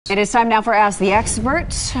It is time now for Ask the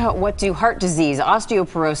Expert. What do heart disease,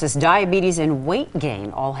 osteoporosis, diabetes, and weight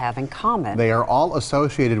gain all have in common? They are all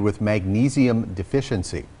associated with magnesium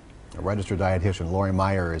deficiency. A registered dietitian, Lori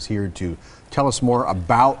Meyer, is here to tell us more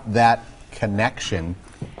about that connection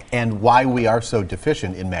and why we are so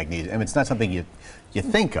deficient in magnesium. I mean, it's not something you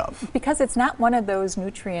think of. Because it's not one of those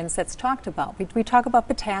nutrients that's talked about. We talk about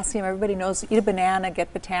potassium. Everybody knows eat a banana,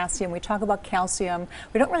 get potassium. We talk about calcium.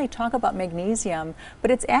 We don't really talk about magnesium, but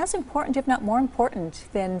it's as important, if not more important,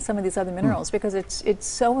 than some of these other minerals because it's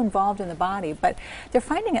so involved in the body. But they're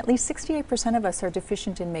finding at least 68% of us are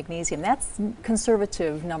deficient in magnesium. That's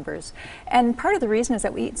conservative numbers. And part of the reason is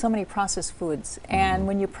that we eat so many processed foods. And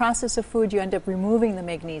when you process a food, you end up removing the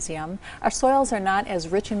magnesium. Our soils are not as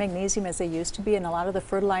rich in magnesium as they used to be, and a lot of the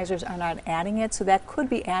fertilizers are not adding it, so that could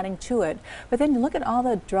be adding to it. But then you look at all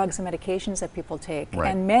the drugs and medications that people take,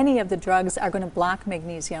 and many of the drugs are going to block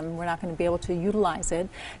magnesium. We're not going to be able to utilize it.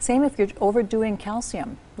 Same if you're overdoing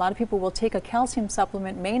calcium. A lot of people will take a calcium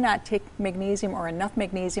supplement, may not take magnesium or enough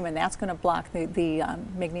magnesium, and that's going to block the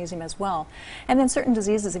magnesium as well. And then certain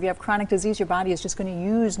diseases, if you have chronic disease, your body is just going to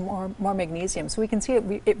use more magnesium. So we can see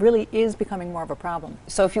it really is becoming more of a problem.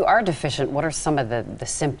 So if you are deficient, what are some of the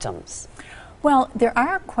symptoms? Well, there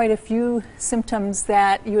are quite a few symptoms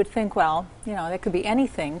that you would think, well, you know, that could be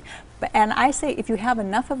anything. And I say if you have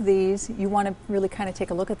enough of these, you want to really kind of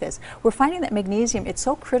take a look at this. We're finding that magnesium, it's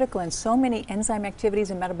so critical in so many enzyme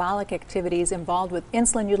activities and metabolic activities involved with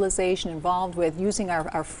insulin utilization, involved with using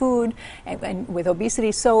our food and with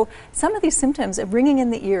obesity. So some of these symptoms are ringing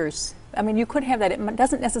in the ears. I mean, you could have that. It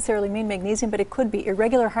doesn't necessarily mean magnesium, but it could be.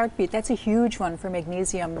 Irregular heartbeat, that's a huge one for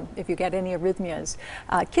magnesium if you get any arrhythmias.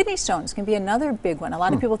 Kidney stones can be another big one. A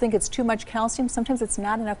lot of people think it's too much calcium. Sometimes it's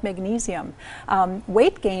not enough magnesium.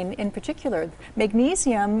 Weight gain in particular.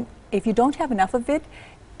 Magnesium, if you don't have enough of it,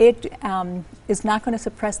 it is not going to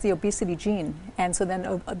suppress the obesity gene. And so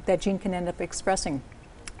then that gene can end up expressing.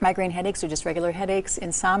 Migraine headaches are just regular headaches,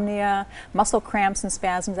 insomnia, muscle cramps and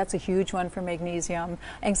spasms, that's a huge one for magnesium,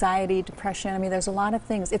 anxiety, depression, I mean there's a lot of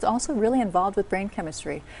things. It's also really involved with brain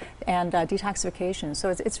chemistry and detoxification. So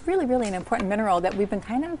it's really, really an important mineral that we've been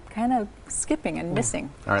kind of skipping and missing.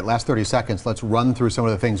 All right, last 30 seconds, let's run through some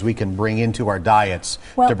of the things we can bring into our diets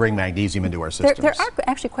to bring magnesium into our systems. There are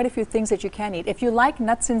actually quite a few things that you can eat. If you like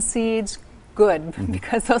nuts and seeds, good,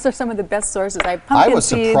 because those are some of the best sources. I have pumpkin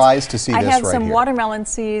seeds. Surprised to see this right here. I have some watermelon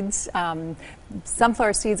seeds,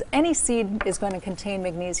 sunflower seeds. Any seed is going to contain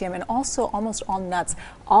magnesium, and also almost all nuts.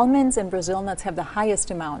 Almonds and Brazil nuts have the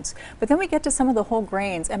highest amounts. But then we get to some of the whole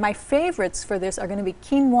grains, and my favorites for this are going to be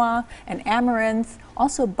quinoa and amaranth,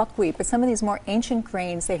 also buckwheat, but some of these more ancient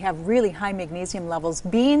grains, they have really high magnesium levels.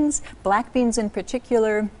 Beans, black beans in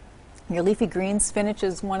particular, your leafy greens, spinach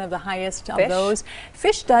is one of the highest of those.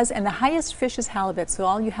 Fish does, and the highest fish is halibut. So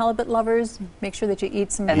all you halibut lovers, make sure that you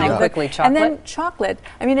eat some halibut. And then quickly chocolate. And then chocolate.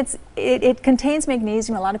 I mean, it contains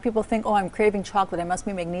magnesium. A lot of people think, oh, I'm craving chocolate. I must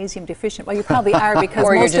be magnesium deficient. Well, you probably are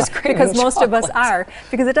because most of us are,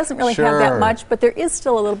 because it doesn't really have that much, but there is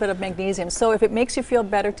still a little bit of magnesium. So if it makes you feel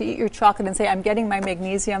better to eat your chocolate and say, I'm getting my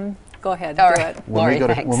magnesium, go ahead, do it.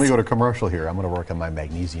 When we go to commercial here, I'm going to work on my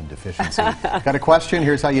magnesium deficiency. Got a question?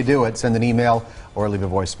 Here's how you do it. Send an email or leave a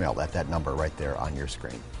voicemail at that number right there on your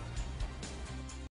screen.